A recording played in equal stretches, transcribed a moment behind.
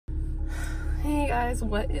guys,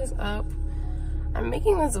 what is up? I'm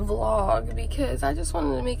making this vlog because I just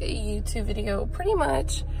wanted to make a YouTube video pretty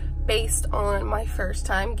much based on my first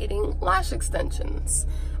time getting lash extensions.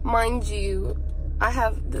 Mind you, I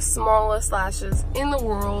have the smallest lashes in the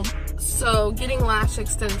world, so getting lash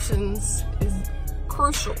extensions is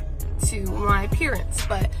crucial to my appearance.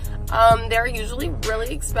 But they're usually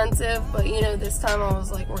really expensive, but you know, this time I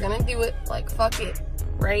was like, we're gonna do it, like fuck it,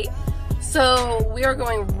 right? So we are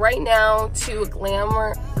going right now to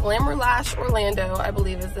Glamour Lash Orlando, I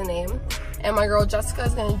believe is the name, and my girl Jessica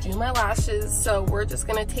is gonna do my lashes. So we're just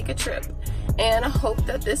gonna take a trip and hope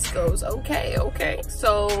that this goes okay.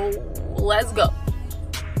 So let's go.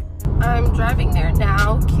 I'm driving there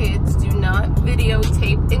now. Kids, do not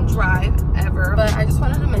videotape and drive ever. But I just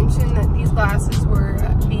wanted to mention that these glasses were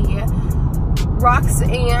the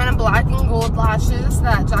Roxanne black and gold lashes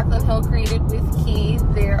that Jaclyn Hill created with Key.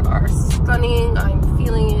 They are stunning. I'm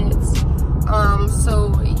feeling it.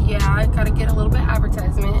 So yeah, I gotta get a little bit of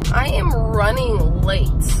advertisement. I am running late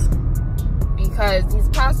because these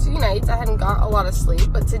past few nights I hadn't got a lot of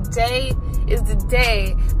sleep, but today is the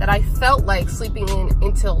day that I felt like sleeping in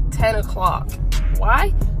until 10 o'clock.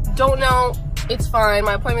 Why? Don't know. It's fine.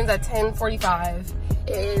 My appointment's at 10:45.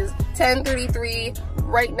 It is 10:33.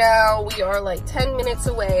 Right now we are like 10 minutes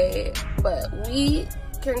away, but we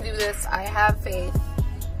can do this. I have faith.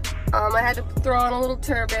 I had to throw on a little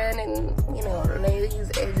turban and, you know, lay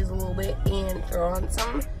these edges a little bit and throw on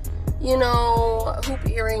some, you know, hoop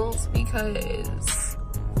earrings, because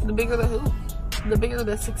the bigger the hoop, the bigger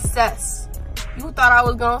the success. You thought I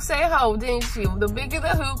was gonna say ho, didn't you? The bigger the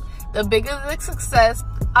hoop, the bigger the success.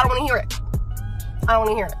 I don't wanna hear it. I don't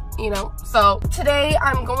wanna hear it, you know? So today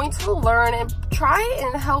I'm going to learn and try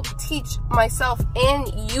and help teach myself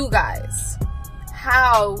and you guys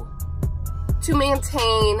how to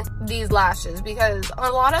maintain these lashes, because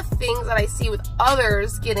a lot of things that I see with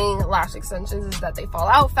others getting lash extensions is that they fall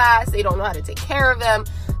out fast, they don't know how to take care of them,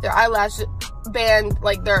 their eyelash band,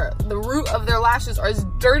 like the root of their lashes are as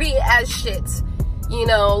dirty as shit, you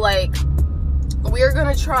know. Like, we're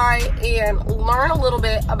gonna try and learn a little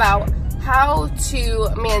bit about how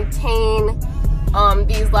to maintain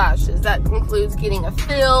these lashes. That includes getting a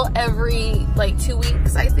fill every like 2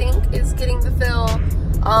 weeks, I think, is getting the fill.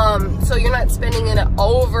 So you're not spending an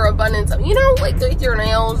overabundance of, you know, like with your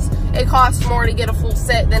nails, it costs more to get a full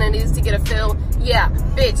set than it is to get a fill. Yeah,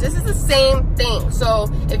 bitch, this is the same thing. So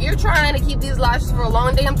if you're trying to keep these lashes for a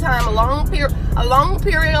long damn time, a long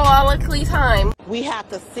periodically time, we have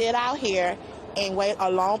to sit out here and wait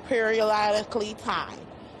a long periodically time.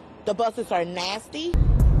 The buses are nasty.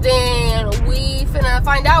 Then we finna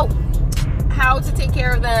find out how to take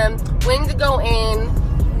care of them, when to go in,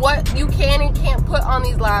 what you can and can't put on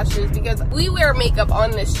these lashes, because we wear makeup on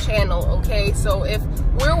this channel, okay? So if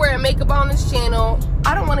we're wearing makeup on this channel,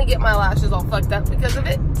 I don't want to get my lashes all fucked up because of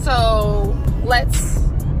it. So let's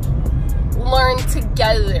learn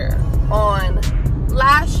together on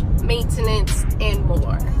lash maintenance and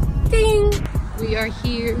more. Ding! We are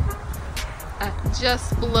here at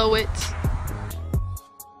Just Blow It.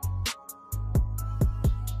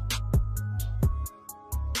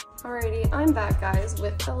 Alrighty, I'm back, guys,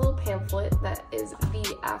 with a little pamphlet that is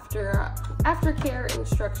the aftercare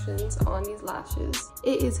instructions on these lashes.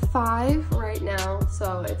 It is 5 right now,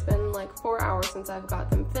 so it's been like 4 hours since I've got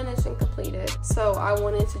them finished and completed. So I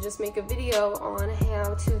wanted to just make a video on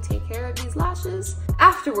how to take care of these lashes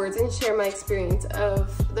afterwards and share my experience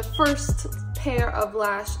of the first pair of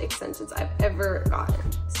lash extensions I've ever gotten.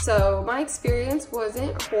 So my experience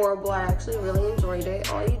wasn't horrible. I actually really enjoyed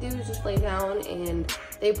it. All you do is just lay down and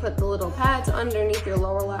they put the little pads underneath your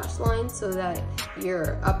lower lash line so that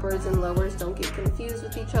your uppers and lowers don't get confused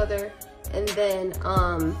with each other. And then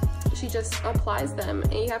she just applies them,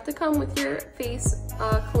 and you have to come with your face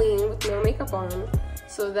clean with no makeup on,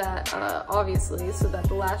 so that obviously so that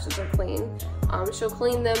the lashes are clean. She'll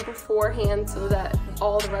clean them beforehand so that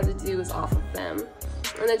all the residue is off of them,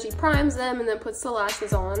 and then she primes them and then puts the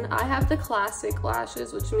lashes on. I have the classic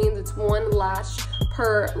lashes, which means it's 1 lash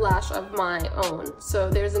per lash of my own. So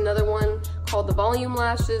there's another one called the volume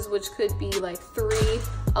lashes, which could be like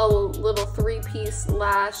a little 3-piece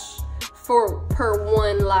lash per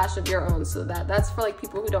 1 lash of your own. So that's for like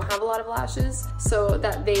people who don't have a lot of lashes, so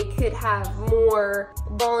that they could have more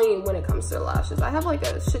volume when it comes to their lashes. I have like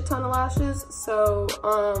a shit ton of lashes, so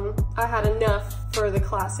I had enough for the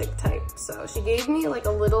classic type. So she gave me like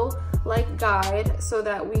a little like guide so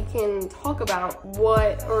that we can talk about well,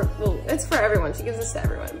 it's for everyone. She gives this to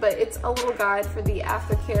everyone, but it's a little guide for the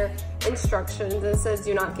aftercare instructions. It says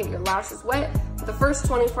do not get your lashes wet for the first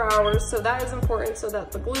 24 hours. So that is important so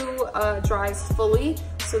that the glue dries fully,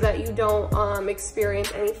 so that you don't experience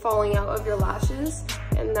any falling out of your lashes,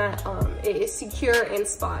 and that it is secure and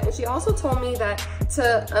spot. And she also told me that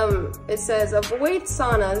it says avoid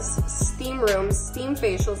saunas, steam rooms, steam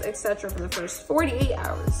facials, etc. for the first 48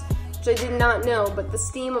 hours. Which I did not know, but the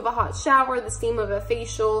steam of a hot shower, the steam of a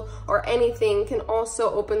facial, or anything can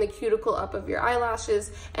also open the cuticle up of your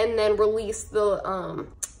eyelashes and then release the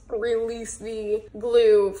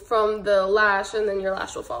glue from the lash, and then your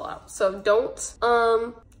lash will fall out. So don't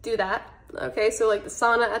do that. Okay, so like the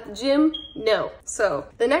sauna at the gym, no. So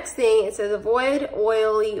the next thing, it says avoid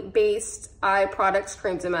oily based eye products,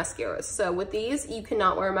 creams, and mascaras. So with these, you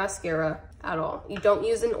cannot wear mascara at all. You don't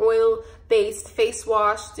use an oil-based face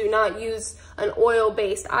wash. Do not use an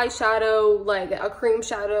oil-based eyeshadow, like a cream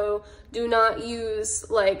shadow. Do not use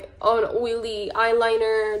like an oily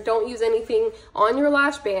eyeliner. Don't use anything on your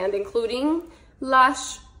lash band, including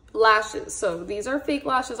lashes. So these are fake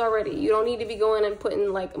lashes already. You don't need to be going and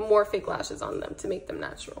putting like more fake lashes on them to make them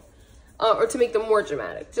natural, or to make them more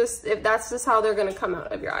dramatic. Just if that's just how they're gonna come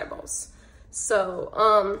out of your eyeballs.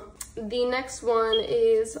 So the next one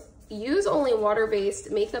is use only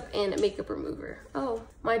water-based makeup and makeup remover. Oh,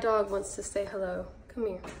 my dog wants to say hello. Come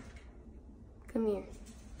here. Come here.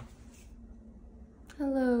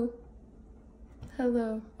 Hello.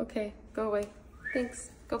 Hello. Okay, go away.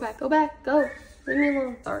 Thanks. Go back. Go back. Go. Leave me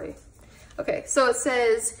alone. Sorry. Okay, so it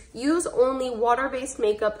says use only water-based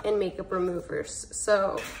makeup and makeup removers.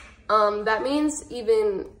 So that means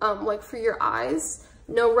even like for your eyes,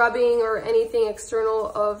 no rubbing or anything external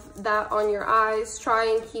of that on your eyes. Try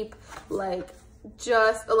and keep like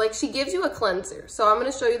just like, she gives you a cleanser. So I'm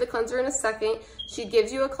going to show you the cleanser in a second. She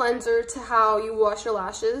gives you a cleanser to how you wash your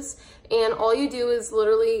lashes, and all you do is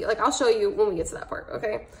literally, like, I'll show you when we get to that part.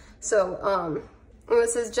 Okay, so and it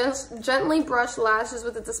says just gently brush lashes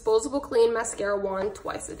with a disposable clean mascara wand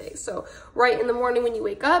twice a day. So right in the morning when you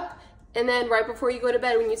wake up, and then right before you go to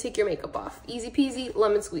bed when you take your makeup off. Easy peasy,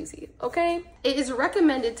 lemon squeezy, okay? It is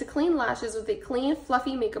recommended to clean lashes with a clean,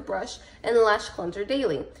 fluffy makeup brush and lash cleanser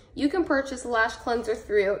daily. You can purchase lash cleanser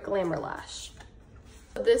through Glamour Lash.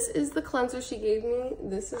 This is the cleanser she gave me.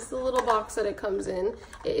 This is the little box that it comes in.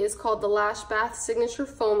 It is called the Lash Bath Signature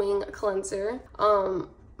Foaming Cleanser.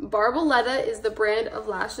 Barboletta is the brand of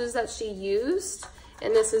lashes that she used.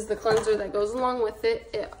 And this is the cleanser that goes along with it.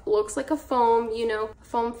 It looks like a foam, you know,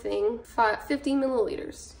 foam thing, 50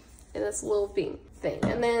 milliliters in this little thing.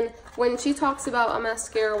 And then when she talks about a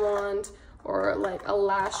mascara wand or like a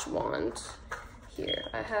lash wand, here,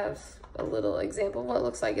 I have a little example of what it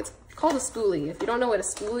looks like. It's called a spoolie. If you don't know what a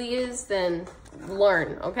spoolie is, then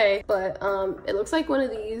learn, okay? But it looks like one of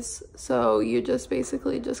these. So you're just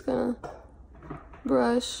basically just gonna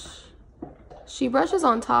brush. She brushes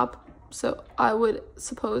on top. So I would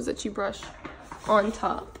suppose that you brush on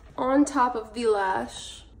top of the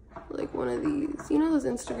lash, like one of these. You know those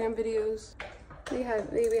Instagram videos?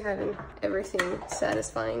 They be having everything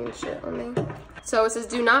satisfying and shit on there. So it says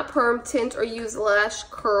do not perm, tint, or use eyelash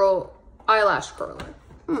curler.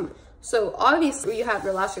 So obviously you have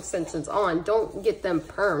your lash extensions on. Don't get them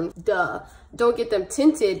permed, duh. Don't get them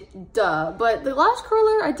tinted, duh. But the lash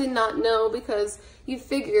curler, I did not know, because you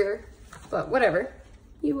figure, but whatever.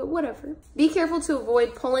 Whatever. Be careful to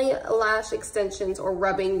avoid pulling lash extensions or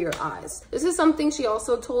rubbing your eyes. This is something she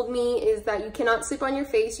also told me, is that you cannot sleep on your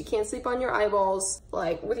face. You can't sleep on your eyeballs,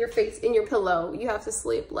 like with your face in your pillow. You have to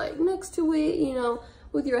sleep like next to it, you know,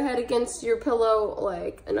 with your head against your pillow,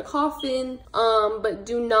 like in a coffin. But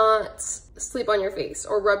do not sleep on your face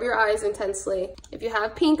or rub your eyes intensely. If you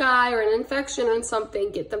have pink eye or an infection or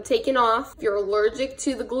something, get them taken off. If you're allergic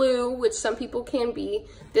to the glue, which some people can be,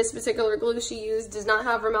 this particular glue she used does not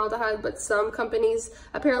have formaldehyde, but some companies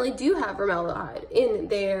apparently do have formaldehyde in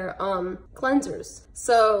their cleansers.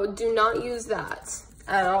 So do not use that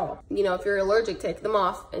at all. You know, if you're allergic, take them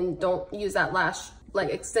off, and don't use that lash like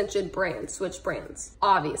extension brand. Switch brands,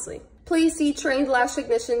 obviously. Please see trained lash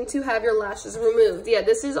technician to have your lashes removed. Yeah,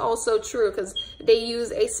 this is also true, because they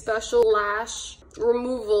use a special lash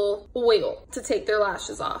removal oil to take their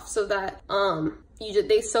lashes off, so that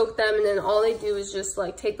they soak them, and then all they do is just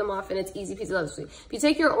like take them off, and it's easy peasy. If you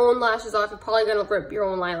take your own lashes off, you're probably gonna rip your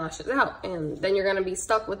own eyelashes out, and then you're gonna be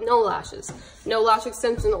stuck with no lashes, no lash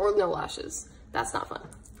extension or no lashes. That's not fun.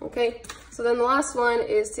 Okay, so then the last one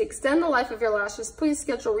is to extend the life of your lashes. Please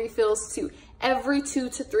schedule refills to every 2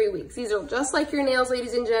 to 3 weeks. These are just like your nails,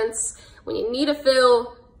 ladies and gents. When you need a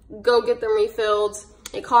fill, go get them refilled.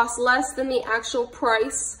 It costs less than the actual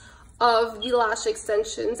price of the lash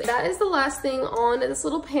extensions. That is the last thing on this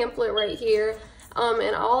little pamphlet right here.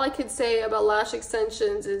 And all I could say about lash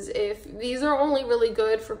extensions is if these are only really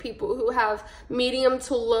good for people who have medium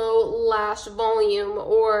to low lash volume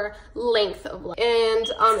or length of lash. And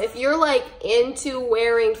if you're like into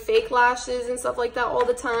wearing fake lashes and stuff like that all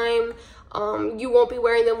the time, you won't be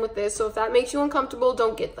wearing them with this. So if that makes you uncomfortable,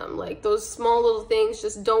 don't get them. Like those small little things,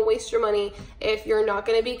 just don't waste your money if you're not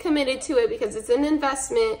going to be committed to it, because it's an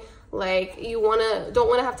investment. Like you don't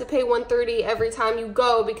want to have to pay $130 every time you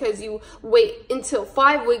go because you wait until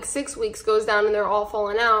 5 weeks, 6 weeks goes down and they're all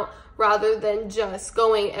falling out, rather than just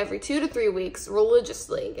going every 2 to 3 weeks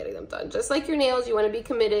religiously and getting them done. Just like your nails, you want to be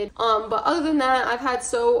committed. But other than that, I've had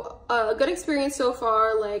a good experience so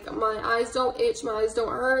far. Like my eyes don't itch, my eyes don't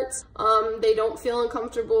hurt. They don't feel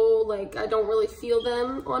uncomfortable. Like I don't really feel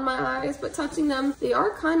them on my eyes, but touching them, they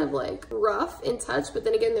are kind of like rough in touch, but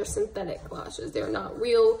then again, they're synthetic lashes. They're not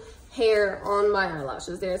real hair on my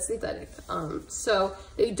eyelashes, they're synthetic. So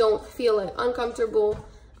they don't feel like uncomfortable.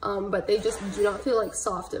 But they just do not feel like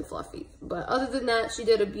soft and fluffy. But other than that, she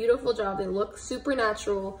did a beautiful job. They look super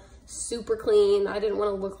natural, super clean. I didn't want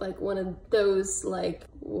to look like one of those like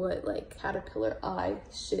caterpillar eye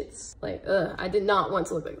shits. Like, I did not want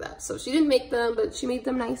to look like that. So she didn't make them, but she made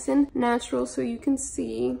them nice and natural so you can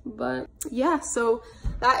see. But yeah, so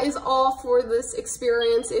that is all for this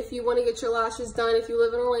experience. If you want to get your lashes done, if you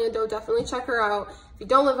live in Orlando, definitely check her out. If you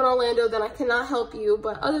don't live in Orlando, then I cannot help you.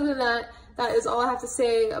 But other than that, that is all I have to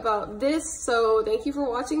say about this. So thank you for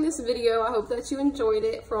watching this video. I hope that you enjoyed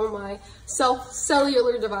it from my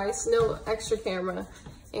cellular device, no extra camera.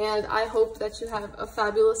 And I hope that you have a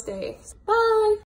fabulous day. Bye!